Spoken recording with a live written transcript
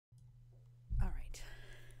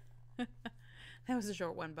That was a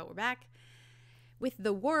short one, but we're back with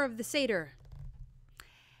the War of the Satyr.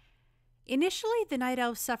 Initially, the Night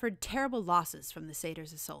Elves suffered terrible losses from the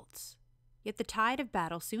Satyr's assaults. Yet the tide of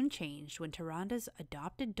battle soon changed when Tyranda's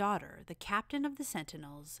adopted daughter, the captain of the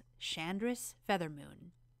Sentinels, Shandris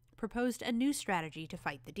Feathermoon, proposed a new strategy to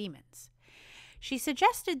fight the demons. She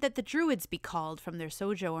suggested that the Druids be called from their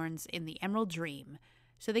sojourns in the Emerald Dream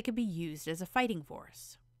so they could be used as a fighting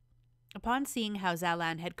force. Upon seeing how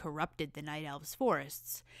Zalan had corrupted the Night Elves'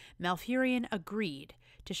 forests, Malfurion agreed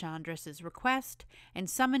to Shandris' request and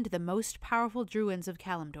summoned the most powerful Druids of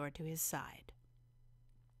Kalimdor to his side.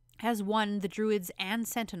 As one, the Druids and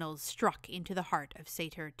Sentinels struck into the heart of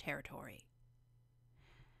Satyr territory.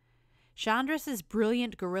 Shandris'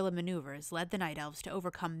 brilliant guerrilla maneuvers led the Night Elves to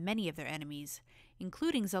overcome many of their enemies,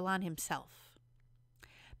 including Zalan himself.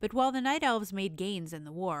 But while the Night Elves made gains in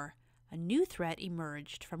the war, a new threat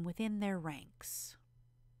emerged from within their ranks.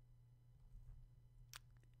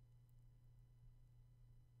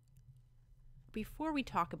 Before we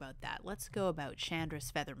talk about that, let's go about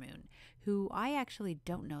Shandris Feathermoon, who I actually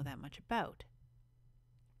don't know that much about.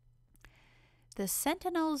 The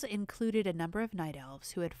Sentinels included a number of Night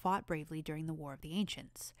Elves who had fought bravely during the War of the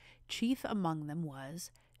Ancients. Chief among them was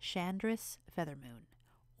Shandris Feathermoon.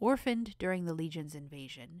 Orphaned during the Legion's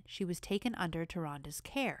invasion, she was taken under Tyranda's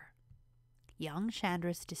care. Young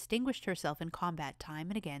Shandris distinguished herself in combat time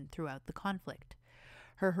and again throughout the conflict.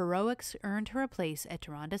 Her heroics earned her a place at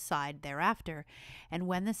Tyranda's side thereafter, and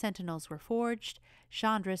when the Sentinels were forged,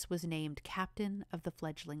 Shandris was named Captain of the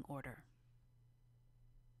Fledgling Order.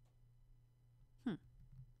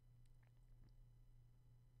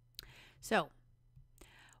 So,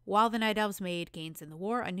 while the Night Elves made gains in the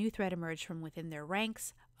war, a new threat emerged from within their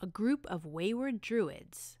ranks. A group of wayward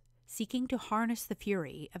druids, seeking to harness the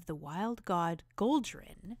fury of the wild god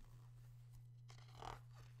Goldrin,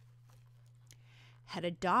 had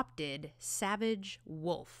adopted savage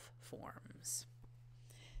wolf forms.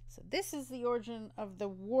 So this is the origin of the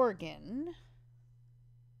Worgen.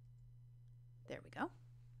 There we go.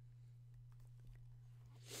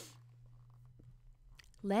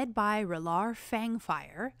 Led by Relar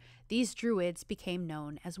Fangfire, these druids became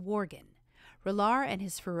known as Worgen. Relar and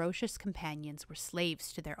his ferocious companions were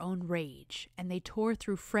slaves to their own rage, and they tore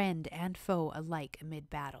through friend and foe alike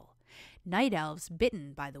amid battle. Night Elves,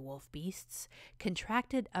 bitten by the wolf beasts,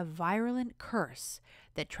 contracted a virulent curse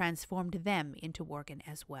that transformed them into Worgen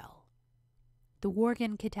as well. The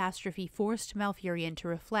Worgen catastrophe forced Malfurion to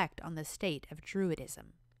reflect on the state of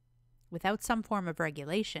druidism. Without some form of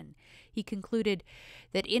regulation, he concluded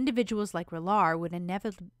that individuals like Relar would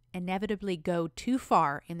inevitably go too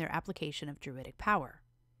far in their application of druidic power.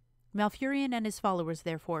 Malfurion and his followers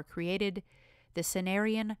therefore created the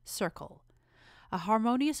Cenarian Circle, a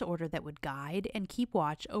harmonious order that would guide and keep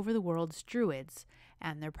watch over the world's druids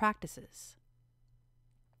and their practices.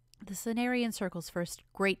 The Cenarian Circle's first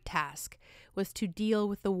great task was to deal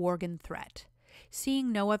with the Worgen threat.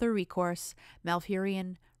 Seeing no other recourse,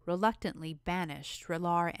 Malfurion reluctantly banished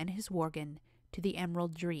Relar and his Worgen to the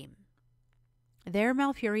Emerald Dream. There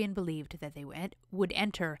Malfurion believed that they would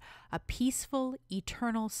enter a peaceful,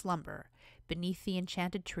 eternal slumber beneath the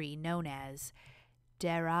enchanted tree known as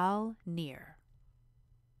Daral Nir.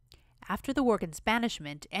 After the Worgen's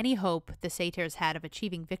banishment, any hope the Satyrs had of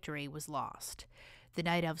achieving victory was lost. The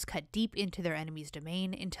Night Elves cut deep into their enemy's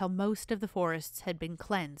domain until most of the forests had been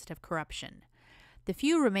cleansed of corruption. The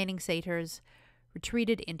few remaining Satyrs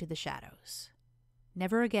retreated into the shadows.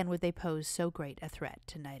 Never again would they pose so great a threat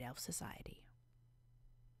to Night Elf society.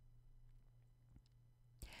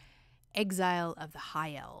 Exile of the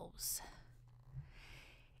High Elves.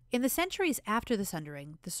 In the centuries after the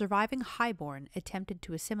Sundering, the surviving Highborn attempted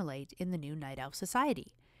to assimilate in the new Night Elf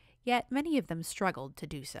society, yet many of them struggled to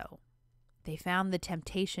do so. They found the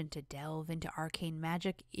temptation to delve into arcane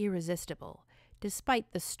magic irresistible,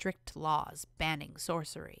 despite the strict laws banning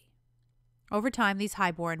sorcery. Over time, these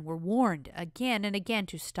Highborn were warned again and again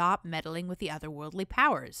to stop meddling with the otherworldly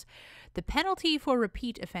powers. The penalty for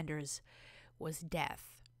repeat offenders was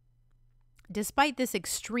death. Despite this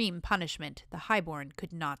extreme punishment, the Highborn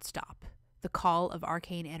could not stop. The call of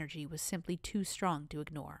arcane energy was simply too strong to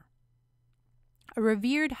ignore. A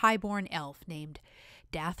revered Highborn elf named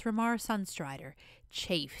Dathramar Sunstrider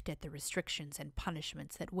chafed at the restrictions and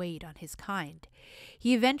punishments that weighed on his kind.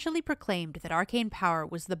 He eventually proclaimed that arcane power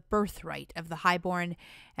was the birthright of the Highborn,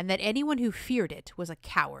 and that anyone who feared it was a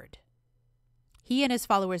coward. He and his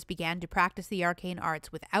followers began to practice the arcane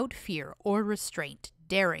arts without fear or restraint,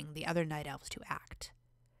 daring the other Night Elves to act.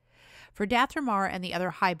 For Dathramar and the other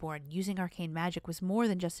Highborn, using arcane magic was more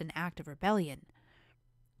than just an act of rebellion.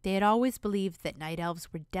 They had always believed that night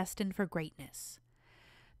elves were destined for greatness.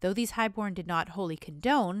 Though these highborn did not wholly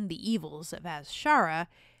condone the evils of Azshara,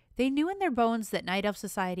 they knew in their bones that night elf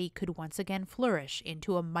society could once again flourish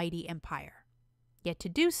into a mighty empire. Yet to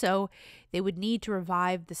do so, they would need to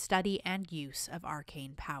revive the study and use of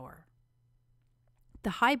arcane power. The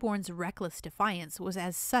highborn's reckless defiance was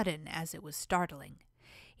as sudden as it was startling.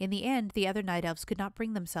 In the end, the other night elves could not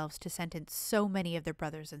bring themselves to sentence so many of their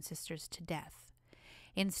brothers and sisters to death.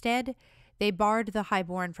 Instead, they barred the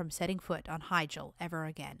highborn from setting foot on Hyjal ever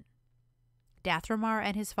again. Dathramar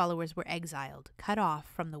and his followers were exiled, cut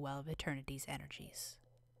off from the Well of Eternity's energies.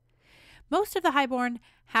 Most of the highborn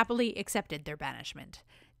happily accepted their banishment.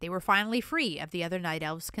 They were finally free of the other night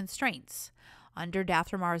elves' constraints. Under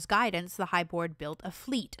Dathramar's guidance, the highborn built a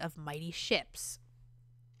fleet of mighty ships.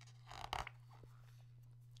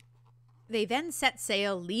 They then set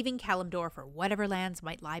sail, leaving Kalimdor for whatever lands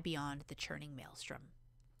might lie beyond the churning maelstrom.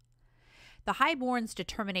 The highborn's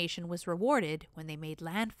determination was rewarded when they made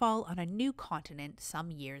landfall on a new continent some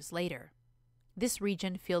years later. This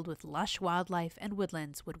region, filled with lush wildlife and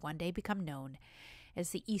woodlands, would one day become known as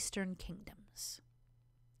the Eastern Kingdoms.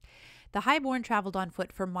 The highborn traveled on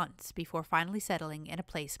foot for months before finally settling in a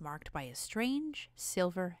place marked by a strange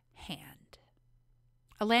silver hand.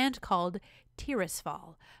 A land called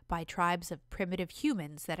Tirisfal by tribes of primitive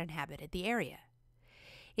humans that inhabited the area.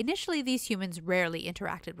 Initially, these humans rarely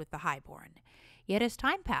interacted with the highborn, yet as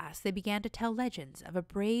time passed, they began to tell legends of a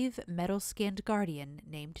brave, metal-skinned guardian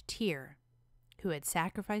named Tyr, who had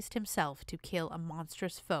sacrificed himself to kill a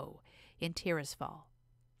monstrous foe in Tirisfal.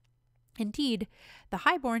 Indeed, the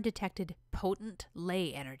highborn detected potent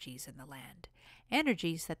ley energies in the land,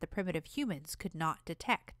 energies that the primitive humans could not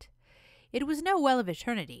detect. It was no Well of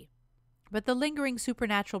Eternity, but the lingering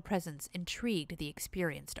supernatural presence intrigued the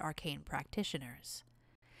experienced arcane practitioners.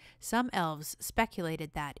 Some elves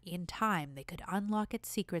speculated that, in time, they could unlock its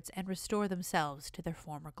secrets and restore themselves to their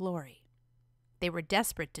former glory. They were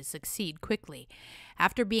desperate to succeed quickly.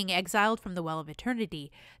 After being exiled from the Well of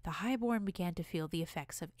Eternity, the highborn began to feel the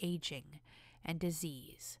effects of aging and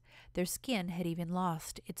disease. Their skin had even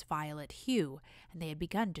lost its violet hue, and they had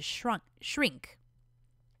begun to shrink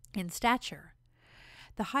in stature.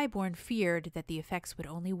 The highborn feared that the effects would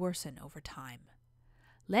only worsen over time.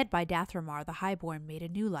 Led by Dathramar, the highborn made a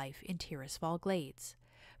new life in Tirisfal Glades.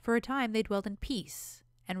 For a time they dwelled in peace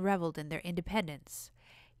and reveled in their independence.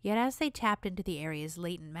 Yet as they tapped into the area's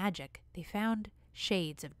latent magic, they found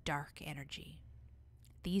shades of dark energy.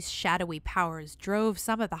 These shadowy powers drove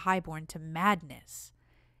some of the highborn to madness.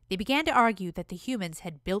 They began to argue that the humans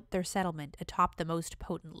had built their settlement atop the most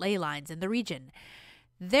potent ley lines in the region.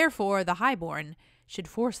 Therefore, the highborn should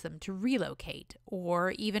force them to relocate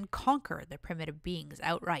or even conquer the primitive beings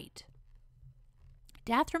outright.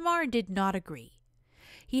 Dathramar did not agree.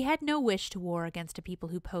 He had no wish to war against a people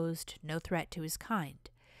who posed no threat to his kind.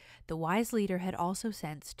 The wise leader had also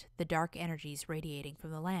sensed the dark energies radiating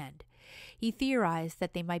from the land. He theorized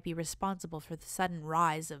that they might be responsible for the sudden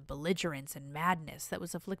rise of belligerence and madness that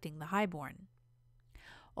was afflicting the highborn.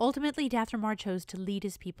 Ultimately, Dathramar chose to lead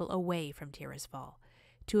his people away from Tirisfal,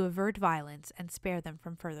 to avert violence and spare them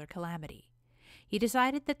from further calamity. He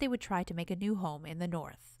decided that they would try to make a new home in the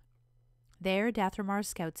north. There, Dathramar's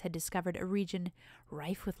scouts had discovered a region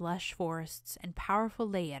rife with lush forests and powerful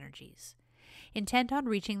ley energies. Intent on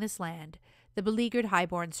reaching this land, the beleaguered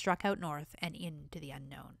highborn struck out north and into the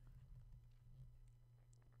unknown.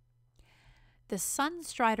 The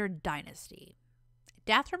Sunstrider Dynasty.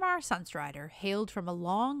 Dathramar Sunstrider hailed from a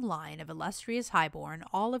long line of illustrious highborn,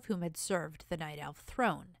 all of whom had served the Night Elf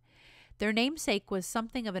throne. Their namesake was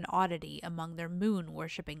something of an oddity among their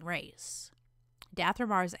moon-worshipping race.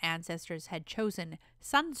 Dathramar's ancestors had chosen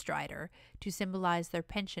Sunstrider to symbolize their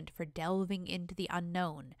penchant for delving into the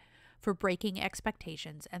unknown, for breaking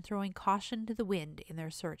expectations and throwing caution to the wind in their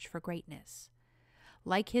search for greatness.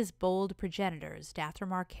 Like his bold progenitors,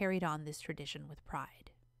 Dathramar carried on this tradition with pride.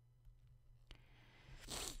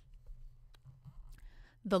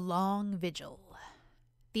 The Long Vigil.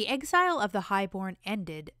 The exile of the highborn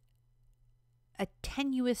ended a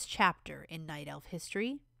tenuous chapter in Night Elf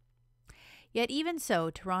history. Yet even so,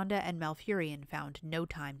 Tyrande and Malfurion found no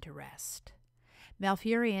time to rest.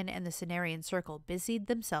 Malfurion and the Cenarian Circle busied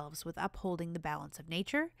themselves with upholding the balance of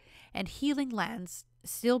nature and healing lands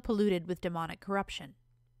still polluted with demonic corruption.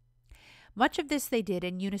 Much of this they did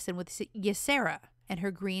in unison with Ysera and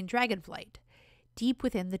her green dragonflight, deep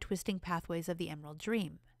within the twisting pathways of the Emerald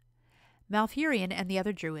Dream. Malfurion and the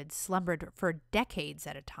other druids slumbered for decades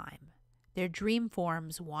at a time, their dream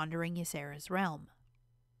forms wandering Ysera's realm.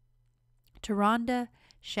 Tyrande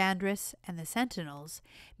Chandris and the Sentinels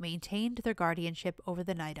maintained their guardianship over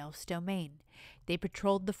the Night Elf's domain. They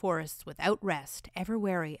patrolled the forests without rest, ever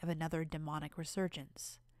wary of another demonic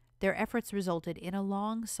resurgence. Their efforts resulted in a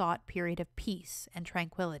long-sought period of peace and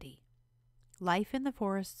tranquility. Life in the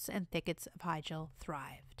forests and thickets of Hyjal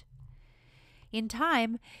thrived. In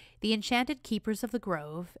time, the enchanted keepers of the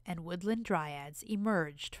grove and woodland dryads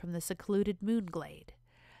emerged from the secluded moonglade.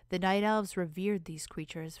 The Night Elves revered these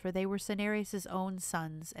creatures, for they were Cenarius' own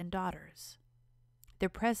sons and daughters. Their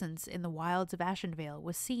presence in the wilds of Ashenvale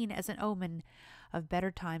was seen as an omen of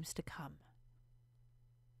better times to come.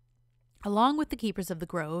 Along with the keepers of the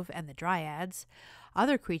grove and the dryads,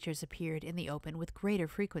 other creatures appeared in the open with greater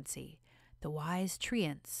frequency. The wise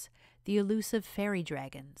treants, the elusive fairy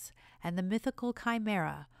dragons, and the mythical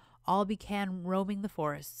chimera all began roaming the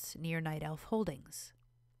forests near Night Elf holdings.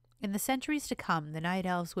 In the centuries to come, the Night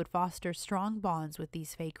Elves would foster strong bonds with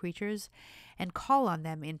these fey creatures and call on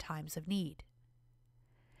them in times of need.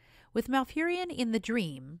 With Malfurion in the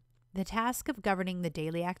dream, the task of governing the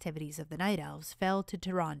daily activities of the Night Elves fell to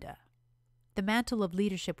Tyrande. The mantle of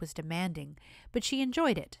leadership was demanding, but she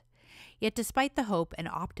enjoyed it. Yet despite the hope and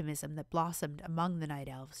optimism that blossomed among the Night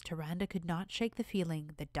Elves, Tyrande could not shake the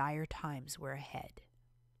feeling that dire times were ahead.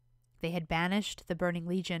 They had banished the Burning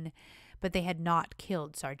Legion, but they had not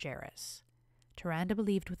killed Sargeras. Tyrande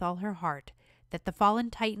believed with all her heart that the fallen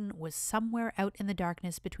Titan was somewhere out in the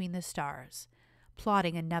darkness between the stars,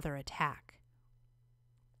 plotting another attack.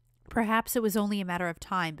 Perhaps it was only a matter of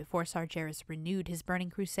time before Sargeras renewed his burning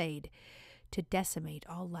crusade to decimate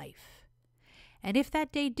all life. And if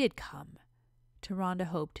that day did come, Tyrande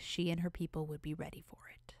hoped she and her people would be ready for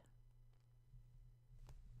it.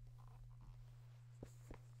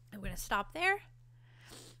 I'm going to stop there.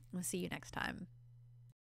 We'll see you next time.